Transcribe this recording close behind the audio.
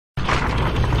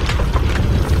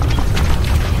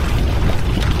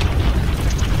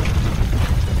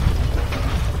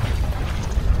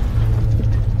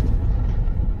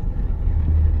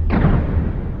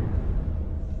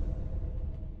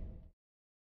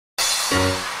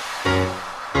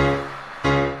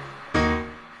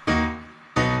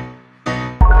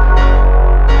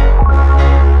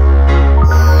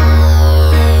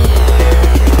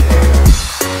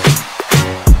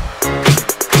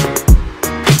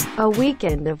A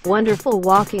weekend of wonderful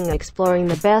walking exploring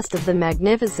the best of the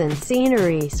magnificent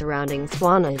scenery surrounding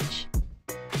Swanage,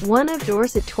 one of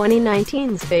Dorset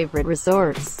 2019's favorite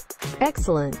resorts.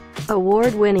 Excellent,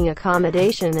 award-winning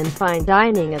accommodation and fine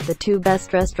dining at the two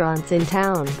best restaurants in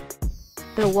town.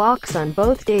 The walks on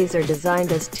both days are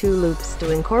designed as two loops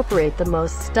to incorporate the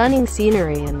most stunning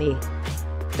scenery and the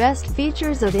best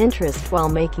features of interest while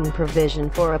making provision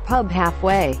for a pub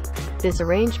halfway. This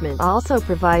arrangement also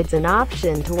provides an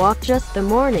option to walk just the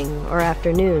morning or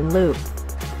afternoon loop.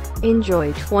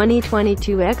 Enjoy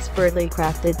 2022 expertly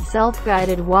crafted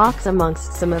self-guided walks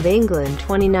amongst some of England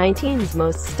 2019's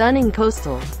most stunning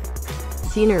coastal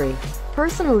scenery.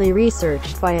 Personally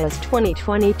researched by us,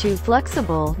 2022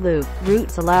 flexible loop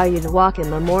routes allow you to walk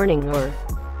in the morning or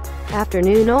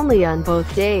afternoon only on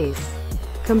both days,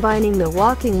 combining the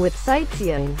walking with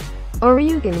sightseeing. Or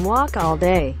you can walk all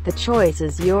day, the choice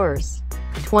is yours.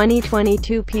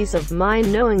 2022 peace of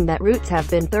mind knowing that routes have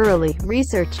been thoroughly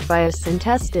researched by us and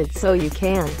tested so you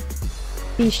can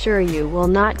be sure you will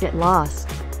not get lost.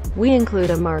 We include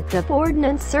a marked-up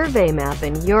ordnance survey map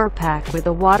in your pack with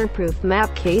a waterproof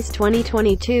map case.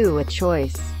 2022 a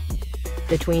choice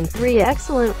between 3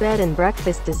 excellent bed and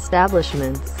breakfast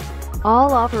establishments,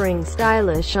 all offering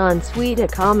stylish en-suite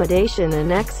accommodation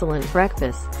and excellent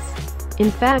breakfasts. In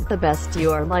fact, the best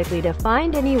you are likely to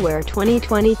find anywhere.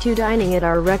 2022 dining at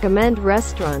our recommend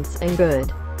restaurants and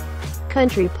good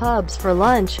country pubs for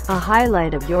lunch, a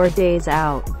highlight of your days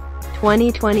out.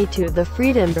 2022 the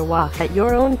freedom to walk at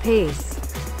your own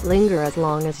pace. Linger as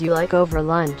long as you like over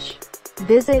lunch.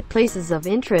 Visit places of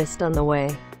interest on the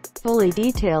way, fully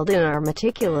detailed in our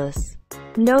meticulous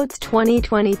notes.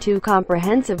 2022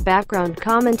 comprehensive background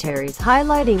commentaries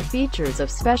highlighting features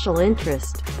of special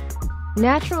interest,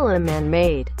 natural and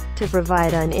man-made, to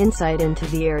provide an insight into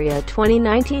the area.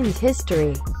 2019's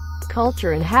history,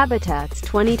 culture and habitats.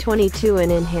 2022 an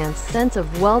enhanced sense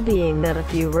of well-being that a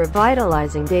few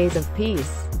revitalizing days of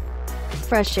peace,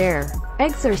 fresh air,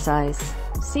 exercise,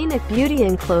 scenic beauty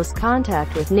and close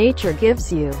contact with nature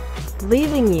gives you,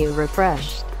 leaving you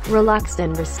refreshed, relaxed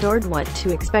and restored. What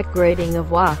to expect. Grading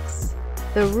of walks.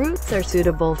 The routes are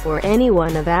suitable for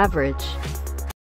anyone of average